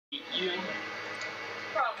you?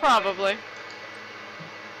 Probably.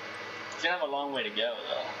 You have a long way to go,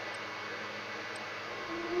 though.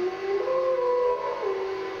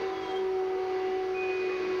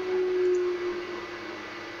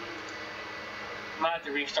 I might have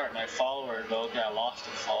to restart my follower though, because I lost a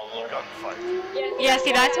follower. Gunfight. Yeah,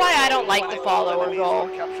 see, that's why I don't like the follower goal.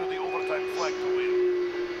 Capture the overtime flag to win.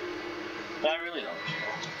 But I really don't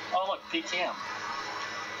care. Oh look, PTM.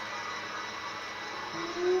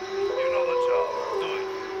 You know the job. Do it.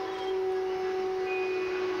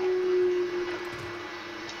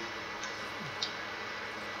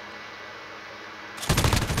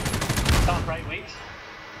 Top right, wait.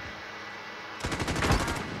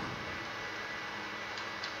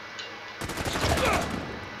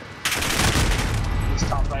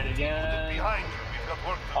 Top right again. Behind you, we've got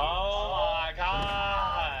work to do. Oh my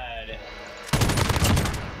god!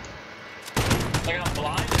 Like I'm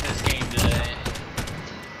blind in this game today.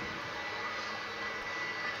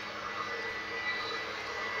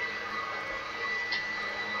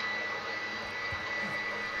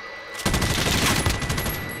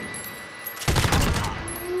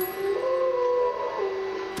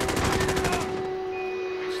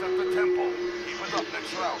 Reset the tempo. Keep it up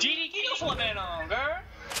next round. GD, keep your flipping on, girl.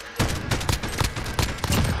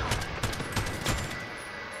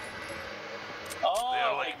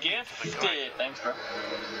 Oh, I gifted. Thanks, bro.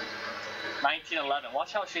 1911.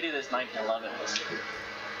 Watch how shitty this 1911 is.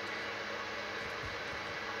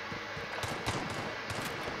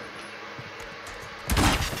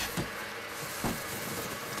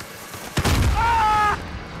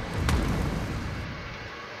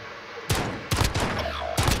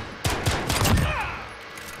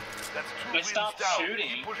 It stopped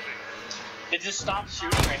shooting. It just stopped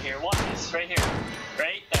shooting right here. Watch this, right here.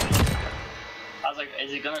 Right there. I was like,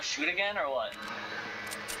 is it gonna shoot again or what?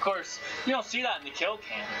 Of course, you don't see that in the kill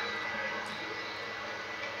cam.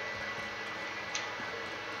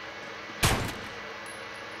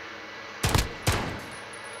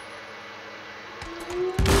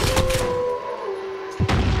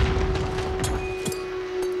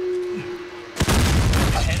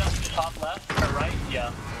 I hit him top left or right?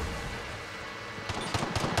 Yeah.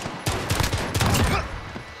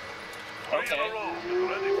 Okay.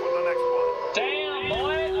 Ready for the next one. Damn,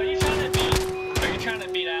 boy! Are you trying to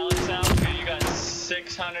beat Alex out? Because you got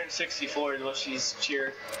 664 is what she's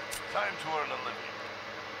cheered. Time to earn a living.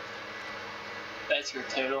 That's your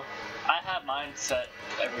total. I have mine set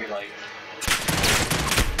every like.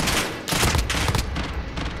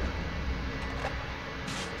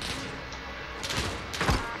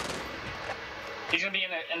 He's gonna be in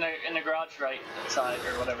the garage right side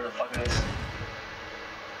or whatever the fuck it is.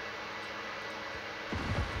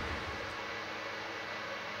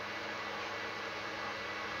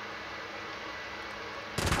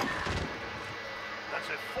 That's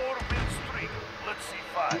a 4-win streak. Let's see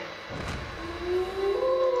 5.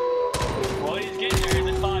 Well, he's getting there. He's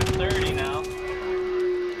at 5:30 now.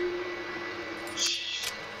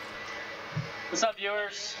 What's up,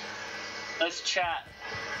 viewers? Let's chat.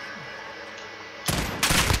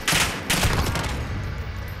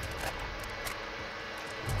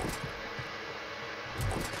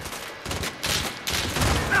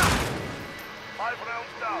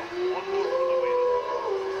 Down. One more for the win.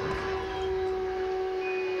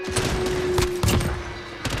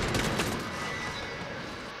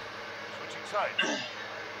 Switching sides.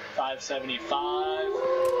 575.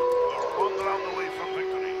 We're 1 round away from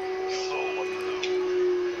victory. You know what to do.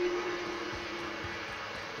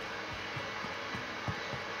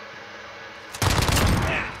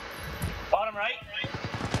 Bottom right.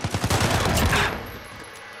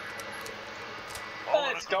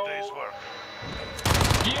 Let's go. Day's work.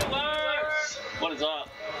 Viewers! What is up?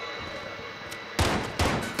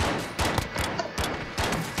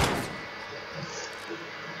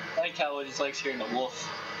 I think Cowboy just likes hearing the wolf.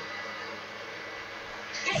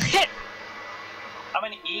 I'm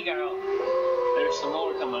an e-girl. There's some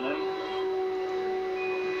more coming in.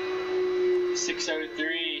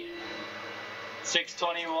 603.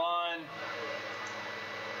 621.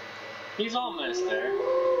 He's almost there.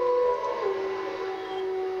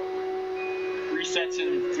 Resets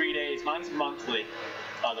in 3 days. Mine's monthly,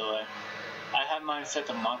 by the way. I have mine set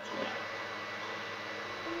to monthly.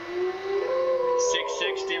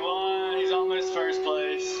 661. He's almost first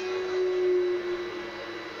place.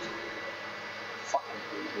 Fucking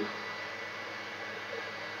crazy.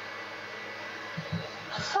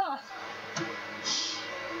 Huh.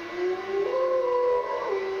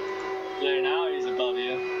 There, now he's above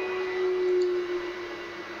you.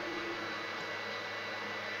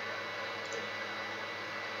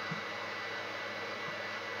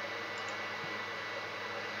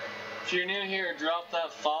 If you're new here, drop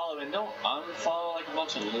that follow and don't unfollow like a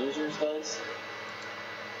bunch of losers does.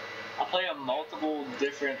 I play a multiple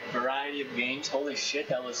different variety of games. Holy shit,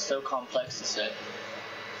 that was so complex to say.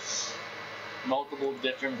 Multiple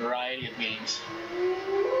different variety of games.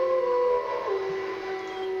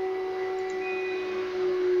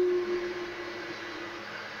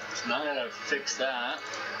 So now I gotta fix that.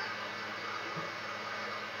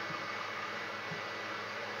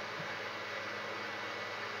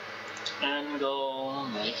 And go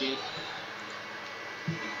naked.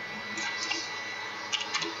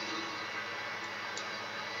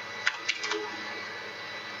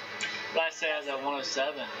 What I say I was at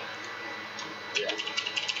 107. Yeah.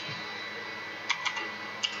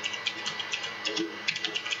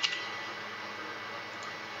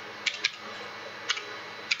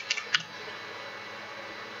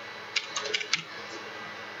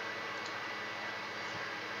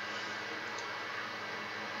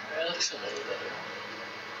 That looks a little better.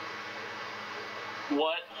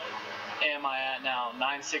 What am I at now?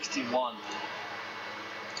 961.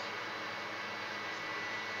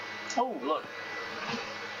 Oh, look.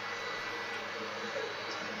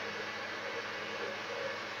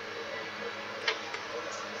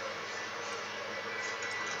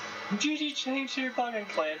 Did you change your fucking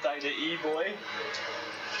clan tag to E-boy?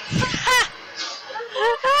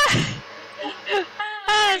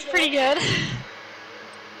 That's pretty good.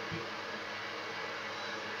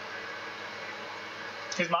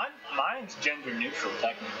 Cause mine's gender neutral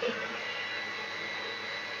technically.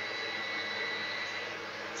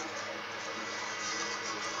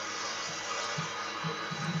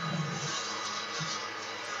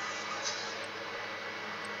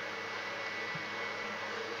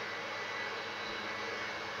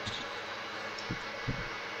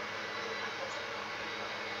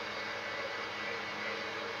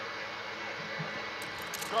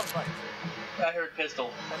 Gunfight. I heard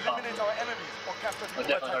pistol. Eliminate our enemies or capture I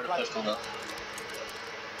definitely heard a pistol though.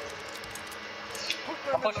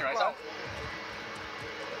 I'm pushing right side.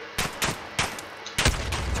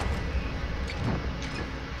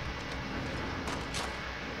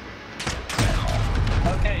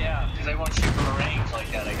 Okay, yeah, because they won't shoot from a range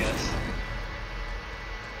like that, I guess.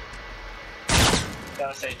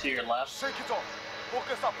 Gotta say to your left. Shake it off.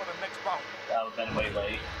 Focus up for the next round. That would've been way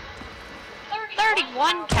late.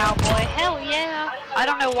 31, Cowboy. Hell yeah. I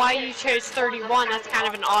don't know why you chose 31. That's kind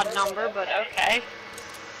of an odd number, but okay.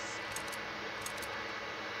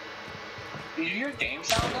 Did you hear your game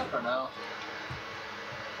sound up or no?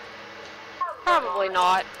 Probably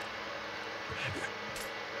not.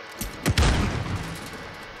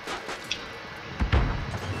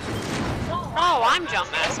 Oh, I'm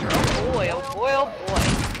Jump Master. Oh boy, oh boy, oh boy.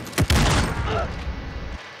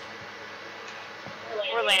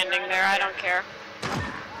 We're landing there, I don't care.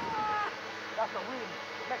 That's a win.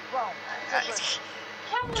 Next round.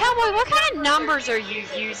 Cowboy, what kind of numbers are you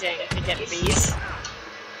using to get these?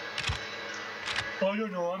 I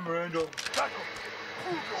don't know, I'm random. Tackle.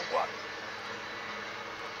 Prove your work.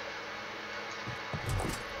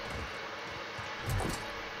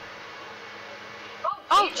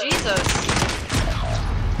 Oh, Jesus.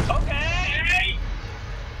 Okay!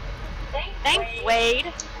 Thanks,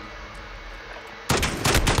 Wade.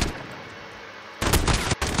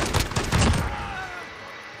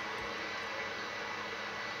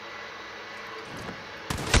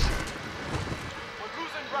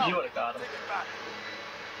 You would've got him.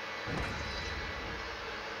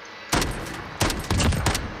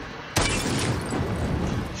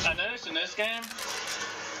 I noticed in this game,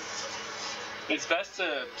 it's best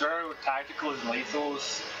to throw tacticals and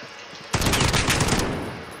lethals.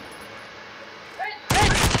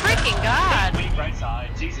 Good freaking God. Wait, right side.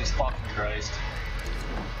 Jesus fucking Christ.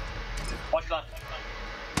 Watch left.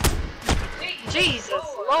 Jesus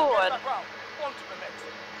Lord.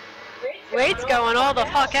 Wade's going all the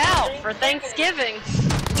fuck out for Thanksgiving.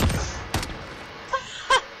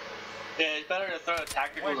 Yeah, it's better to throw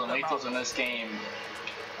tacticals and lethals in this game,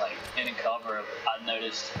 like in cover. I've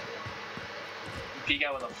noticed. You peek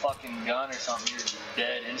out with a fucking gun or something, you're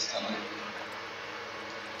dead instantly.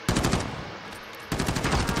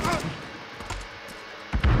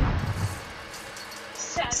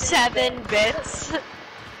 Seven bits.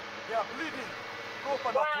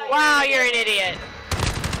 Wow, you're an idiot.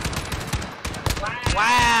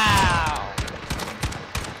 Wow.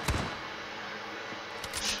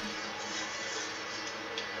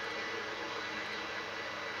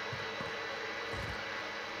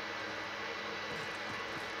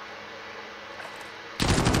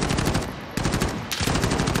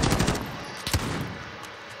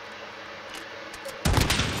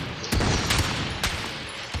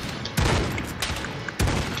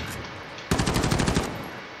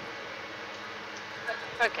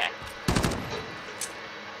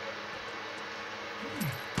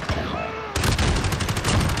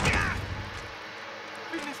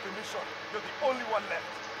 One left.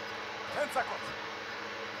 10 seconds.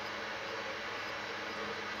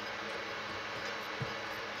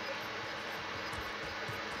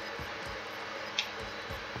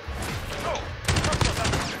 Go! Capture that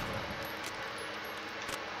objective.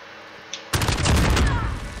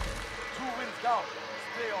 2 wins down.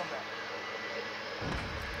 Stay on that.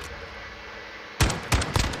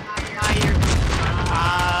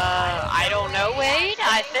 I don't know, Wade.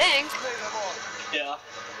 I think. Yeah.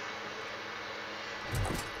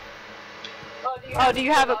 Oh, do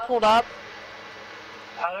you have it pulled up?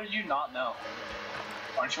 How did you not know?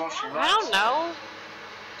 Aren't you on stream? I don't know.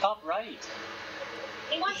 Top right.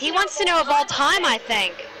 He wants to know of all time, I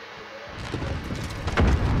think.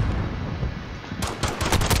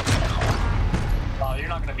 Oh, you're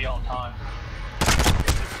not gonna be all time.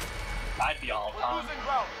 I'd be all We're time. losing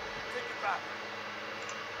ground. Take it back.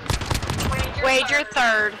 Wade, you're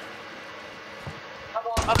third.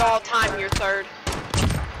 Of all time, you're third.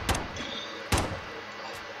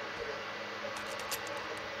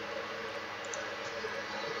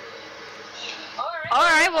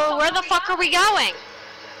 Alright, well, where the fuck are we going?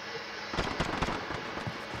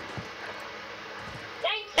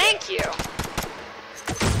 Thank you.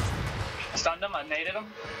 Stunned him, I naded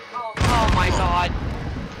him. Oh my god.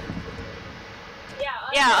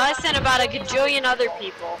 Yeah, us and about a gajillion other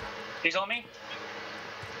people. He's on me?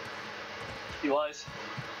 He was.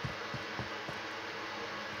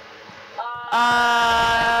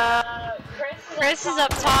 Chris is up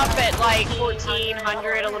top at like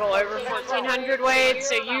 1400, a little over 1400 Wade,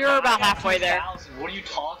 so you're about halfway there. What are you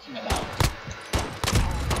talking about?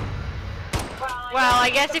 Well, I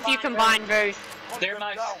guess if you combine both.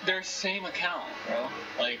 They're same account, bro.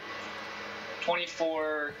 Like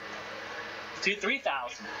 24 to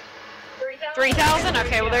 3,000. 3,000?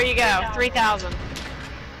 Okay, well there you go. 3,000.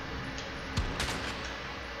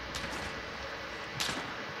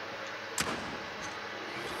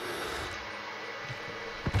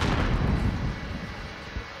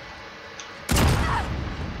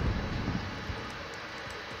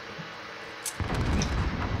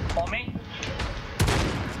 On me?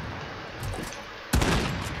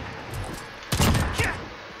 Yeah.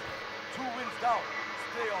 2 wins down.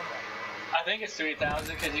 Stay on that. I think it's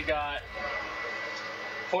 3,000 because you got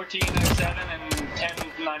 1407 and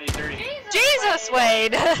 1093. Jesus,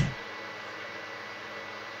 Wade!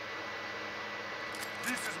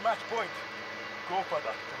 This is match point. Go for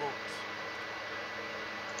that throat.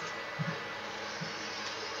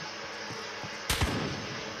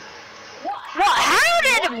 What? How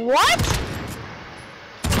did... What?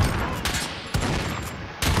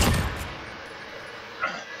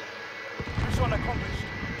 Mission accomplished.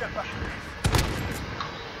 Get back to base.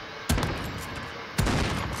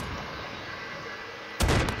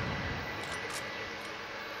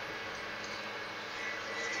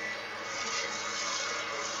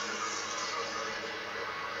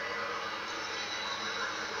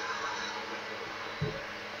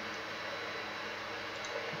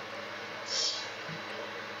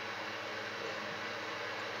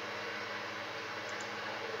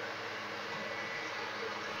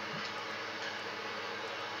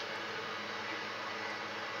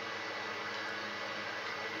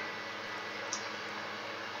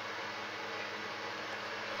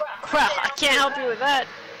 Well, I can't help you with that.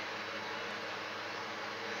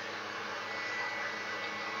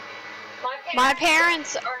 My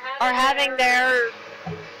parents are having their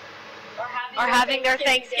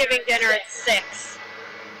Thanksgiving dinner at 6.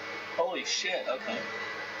 Holy shit, okay.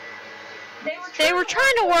 They were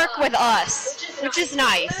trying to work with us, which is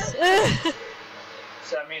nice.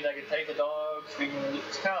 So that means I could take the dogs, we can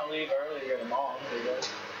just kind of leave early to go to mom.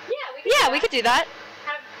 Yeah, we could do that.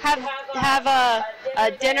 Have a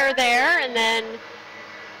dinner there, and then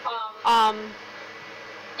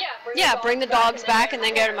yeah, bring the dogs back, and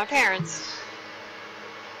then go to my parents.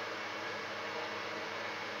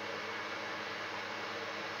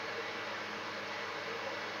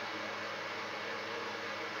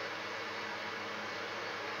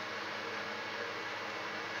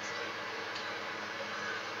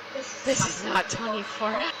 This is not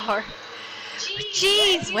 24 hours.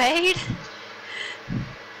 Jeez, Wade.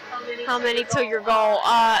 How many till your goal?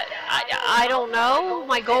 I don't know.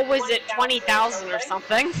 My goal was at 20,000 or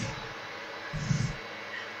something.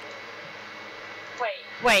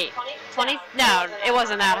 Wait, 20? No, it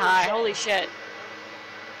wasn't that high. Holy shit.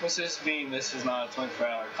 What's this mean? This is not a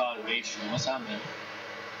 24-hour COD rage stream. What's that mean?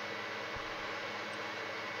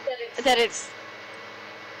 That it's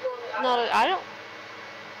not a, I don't...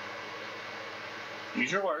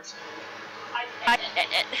 Use your words. That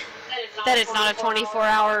it's not a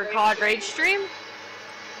 24-hour COD rage stream?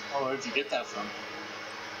 Oh, where'd you get that from?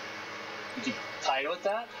 Did you tie with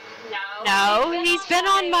that? No, he's been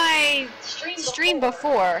on my stream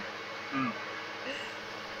before. Hmm.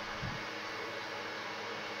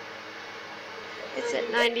 It's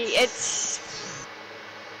at 90. It's.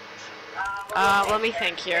 Let me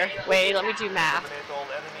think here. Wait, let me do math. Eliminate all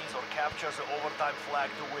enemies or capture the overtime flag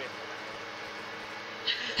to win.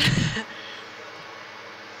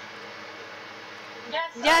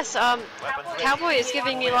 Yes, Cowboy is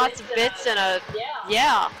giving me lots of bits and a.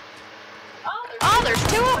 Yeah. Oh, there's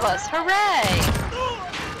 2 of us! Hooray!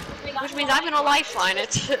 Which means I'm gonna lifeline it.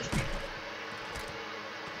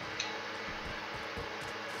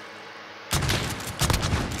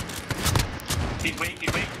 Keep wait. We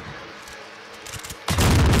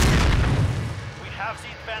have the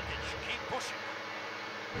advantage. Keep pushing.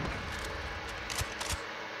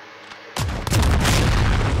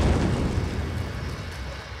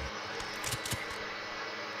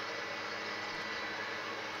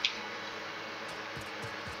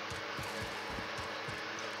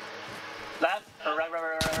 Left or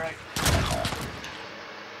right.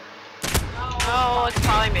 Oh, it's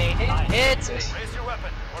probably me. It's me. Raise your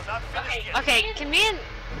weapon. We're not finished yet. Okay, can me and...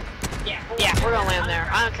 Yeah, we're gonna land there.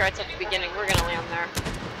 I don't care, it's at the beginning, we're gonna land there.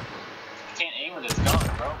 You can't aim with this gun,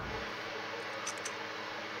 bro.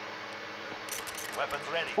 Weapons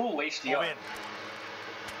ready. Ooh, waste the Move up. in.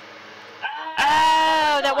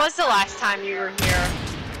 Oh, that was the last time you were here.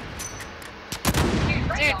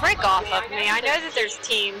 Dude, break off of me. I know that there's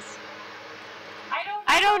teams.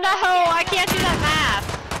 I don't know. I can't do that math.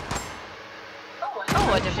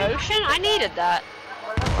 Oh, a devotion? I needed that.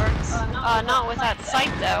 That works. Not with that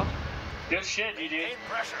sight, though. Good shit, you dude. Gain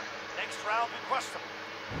pressure. Next round, we crush them.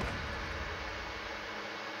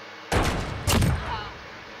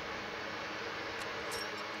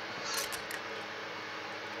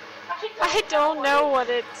 I don't know what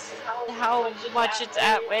it's... how much it's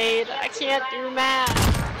at, Wade. I can't do math.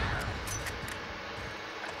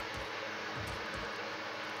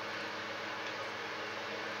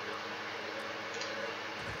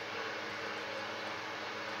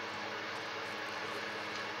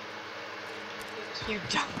 You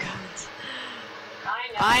dumb guns.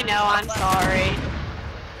 I know, I'm sorry.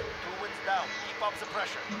 2 wins down. Keep up the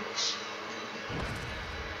pressure.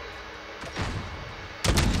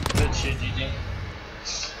 Good shit, DJ.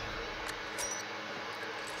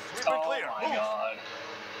 Sweeper clear. Oh my god.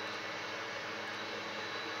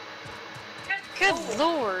 Good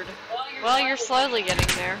lord. Well, you're slowly getting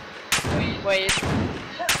there. Wait.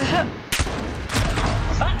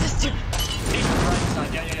 Just do. Take the right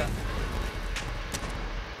side. Yeah.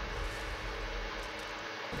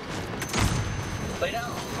 Lay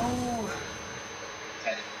down. Oh.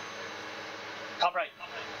 Okay. Top right.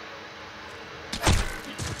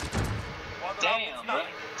 Damn, bro.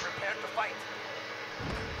 Prepare to fight.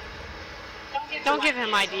 Don't give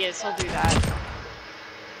him ideas, he'll do that.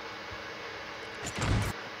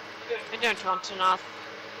 I don't want enough.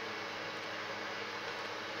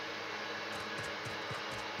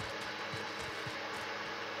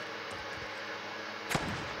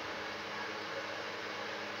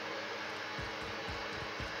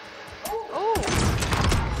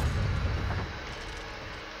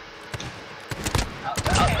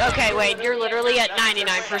 Okay, wait, you're literally at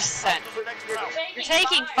 99%. You're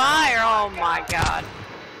taking fire, oh my god.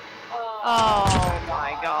 Oh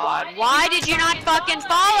my god. Why did you not fucking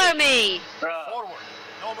follow me? Forward.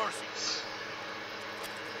 No mercy.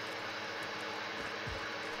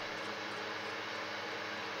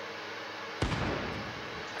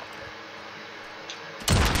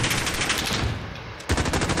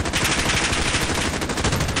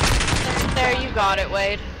 There, you got it,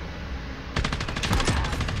 Wade.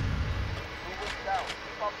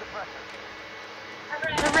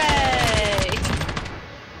 Hooray!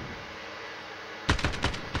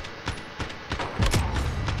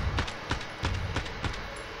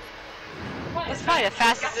 That's probably the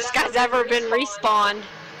fastest this guy's ever been respawned.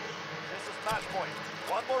 This is match point.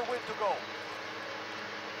 1 more win to go.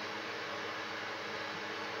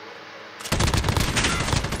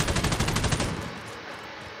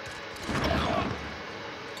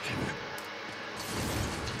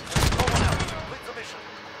 No one else. Complete the mission.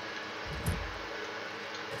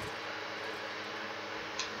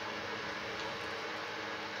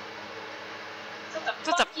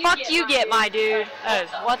 What the fuck you get, my dude? That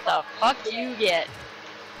is what the fuck you get.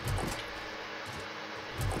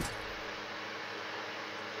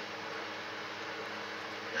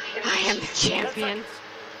 I am the champion.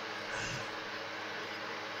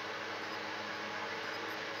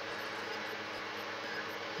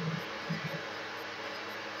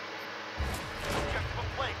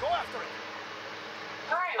 Play. Go after it.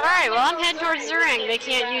 Alright, well I'm heading towards the ring. They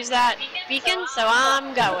can't use that beacon, so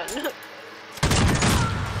I'm going.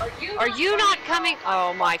 Are you not coming?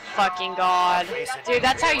 Oh my fucking god. Dude,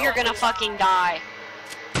 that's how you're gonna fucking die.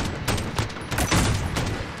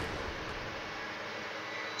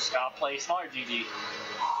 Just gotta play smart, GG.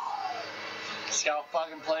 Just gotta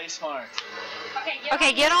fucking play smart.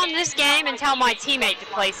 Okay, get on this game and tell my teammate to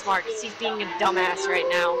play smart, because he's being a dumbass right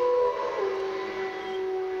now.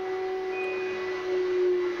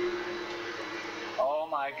 Oh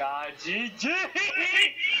my god, GG!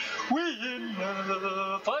 We in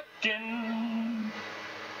the fucking...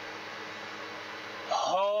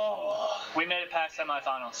 Oh, we made it past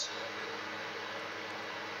semifinals.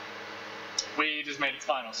 We just made it to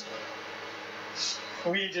finals.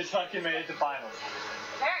 We just fucking made it to finals.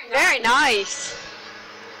 Very nice.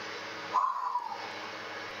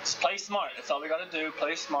 Just play smart. That's all we gotta do.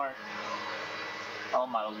 Play smart. Oh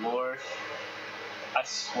my lord. I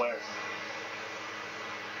swear.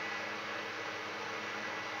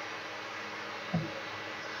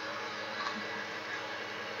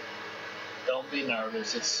 Don't be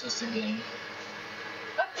nervous. It's just a game.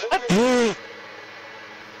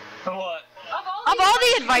 What? Of all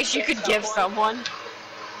the advice you could give someone.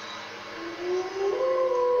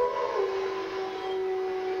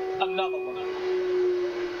 Another one.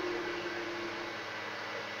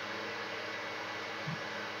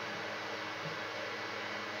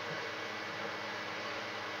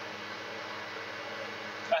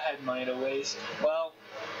 I had money to waste. Well,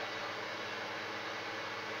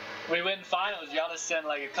 we win finals. You gotta send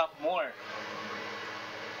like a couple more.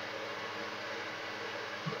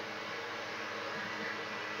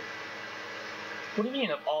 What do you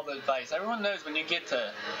mean of all the advice? Everyone knows when you get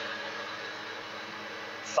to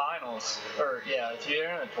finals, or yeah, if you're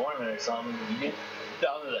in a tournament or something, you get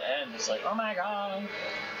down to the end, it's like, oh my god.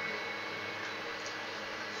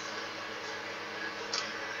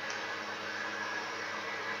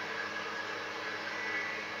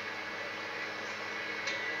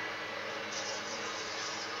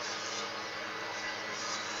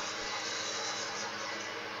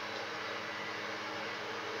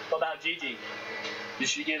 What about Gigi? Did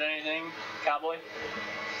she get anything, Cowboy?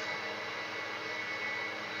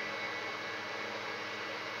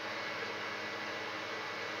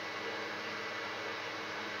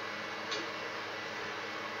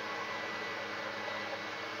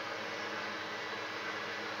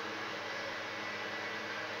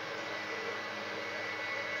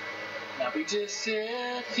 Now we just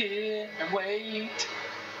sit here and wait.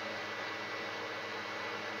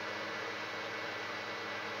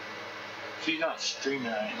 She's not streaming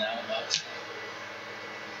right now, but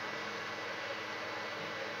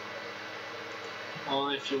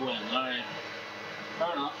only if you win. Alright.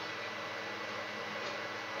 Fair enough.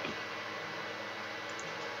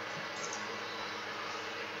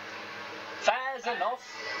 Fair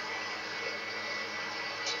enough.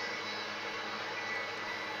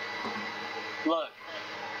 Look,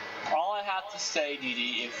 all I have to say,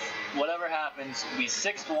 DD, if whatever happens, will be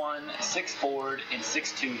 6-1, 6-4, and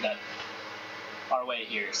 6-2 that our way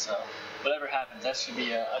here, so whatever happens, that should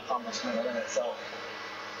be an accomplishment within itself.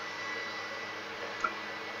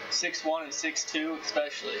 6-1 and 6-2,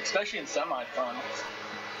 especially in semifinals.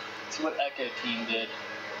 See what Echo team did.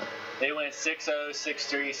 They went 6-0,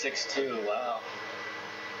 6-3, 6-2. Wow.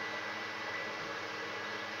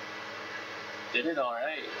 Did it all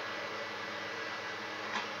right.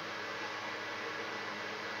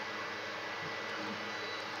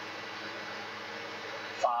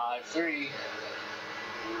 Three.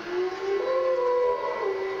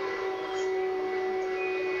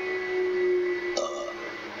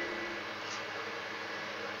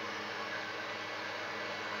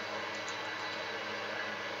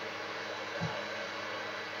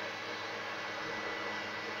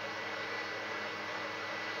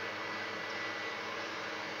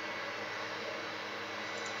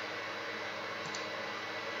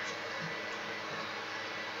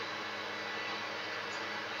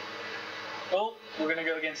 Oh, we're gonna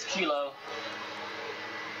go against Kilo.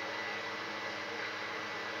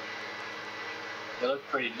 They look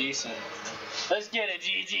pretty decent. Let's get it,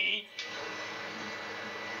 GG.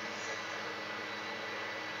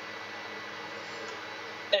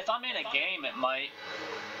 If I'm in a game, it might.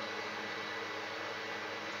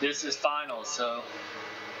 This is finals, so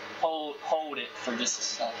hold it for just a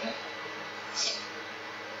second.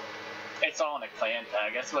 It's on a clan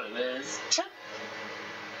tag. That's what it is.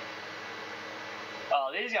 Oh,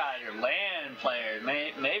 these guys are LAN players.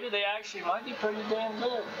 Maybe they actually might be pretty damn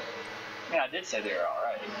good. I mean, I did say they were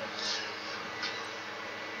alright.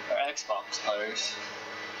 They're Xbox players.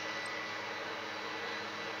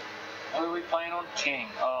 What are we playing on? King.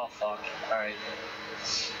 Oh, fuck. Alright.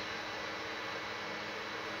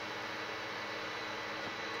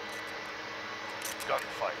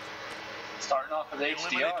 Gunfight. Starting off with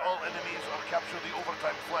HDR. Eliminate all enemies or capture the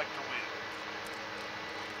overtime flag to win.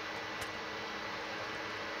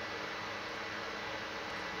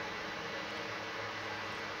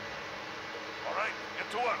 Alright, get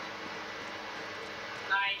to work.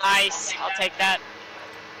 Nice. I'll take that.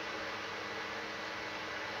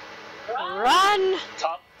 Run!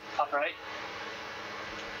 Top right.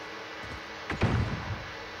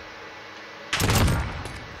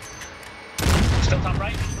 Still top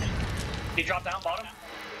right. He dropped down bottom.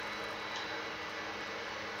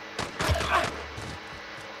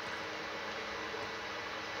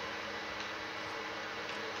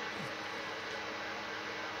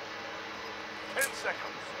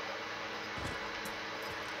 Seconds.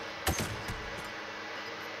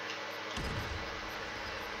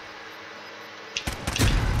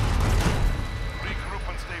 Regroup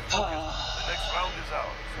and stay focused. The next round is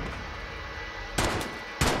ours.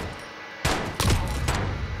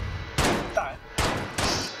 Alright.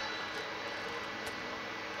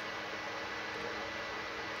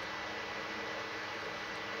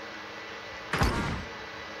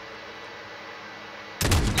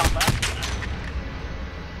 Top left.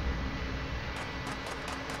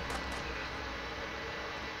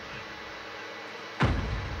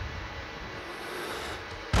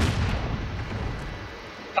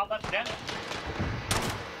 Top left again.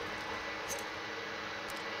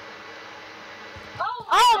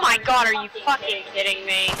 Oh my god, are you fucking kidding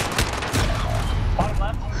me? Bottom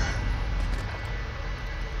left.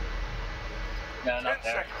 No, not 10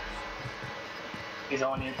 there. seconds. He's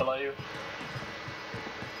on you, below you.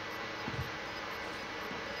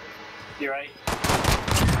 You're right.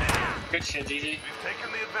 Good shit, GG. We've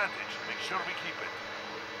taken the advantage. Make sure we keep it.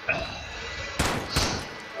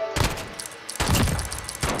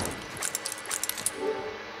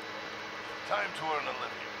 Time to earn a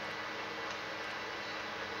living.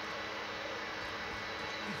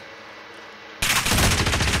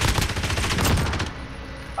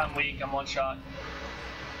 I'm weak, I'm one shot.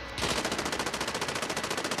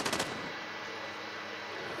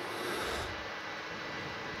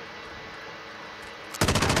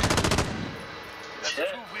 That's Shit.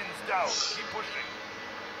 2 wins down. Keep pushing.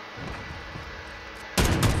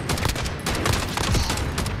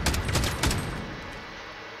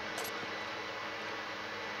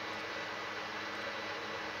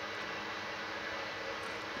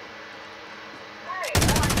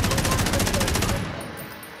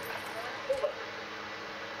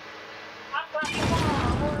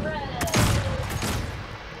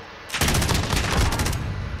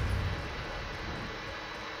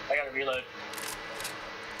 I gotta reload.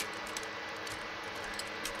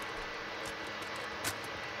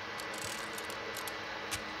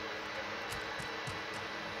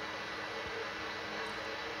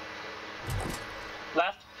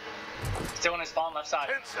 Left. Still in his spawn, left side.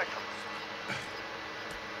 10 seconds.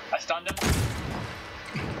 I stunned him.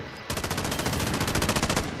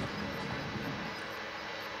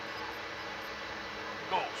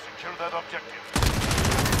 Go, secure that objective.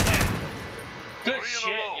 Good 3 in a shit,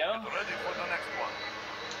 row. yo. Get ready for the next one.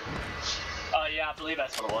 Yeah, I believe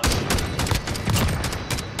that's what it was.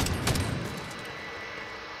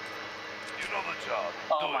 You know the job.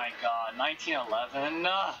 Oh Do my it. god, 1911.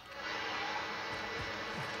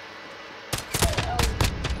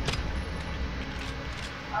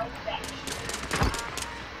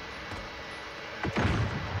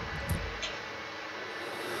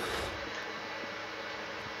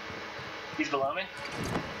 He's below me.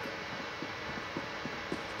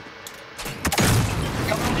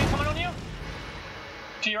 Coming on you.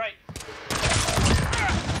 To your right.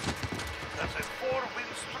 That's a 4-win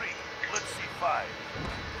streak. Let's see 5.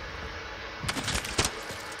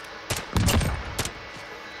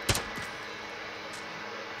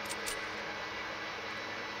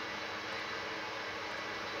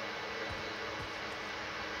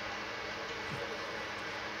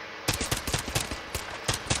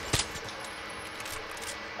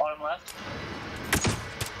 Bottom left.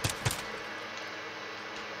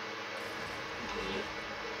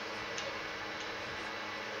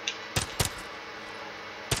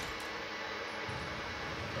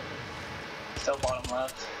 Still bottom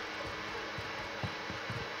left.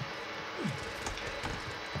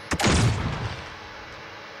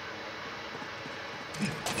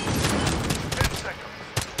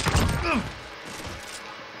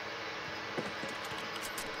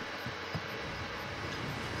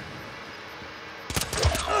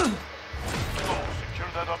 Go,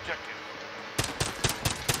 secure that objective.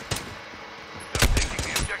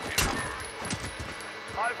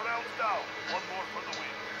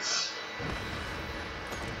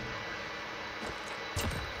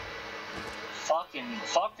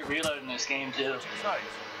 fuck the reload in this game too.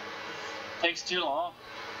 Takes too long.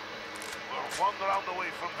 We're 1 round away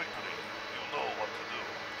from victory. You know what to do.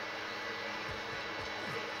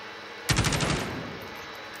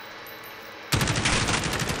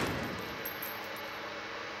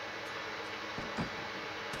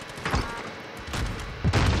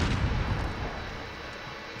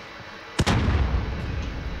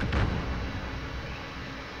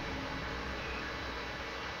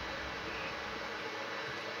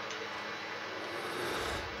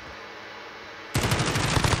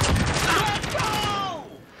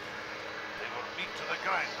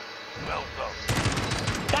 Well done.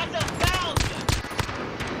 That's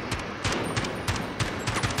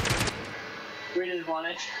 1,000! We just won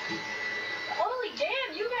it. Holy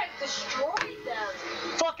damn, you guys destroyed them.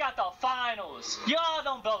 Fuck out the finals. Y'all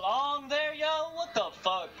don't belong there, yo. What the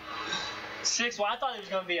fuck? 6-1. I thought it was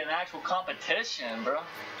gonna be an actual competition, bro.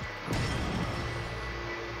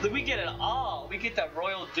 Look, we get it all. We get that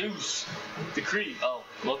royal deuce. The creep. Oh,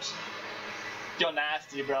 whoops. You're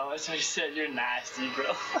nasty, bro. That's what you said. You're nasty,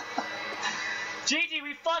 bro. GG,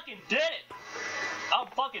 we fucking did it. I'm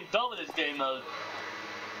fucking done with this game mode.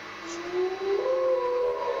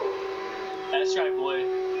 That's right, boy.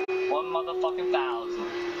 1 motherfucking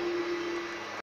 1,000.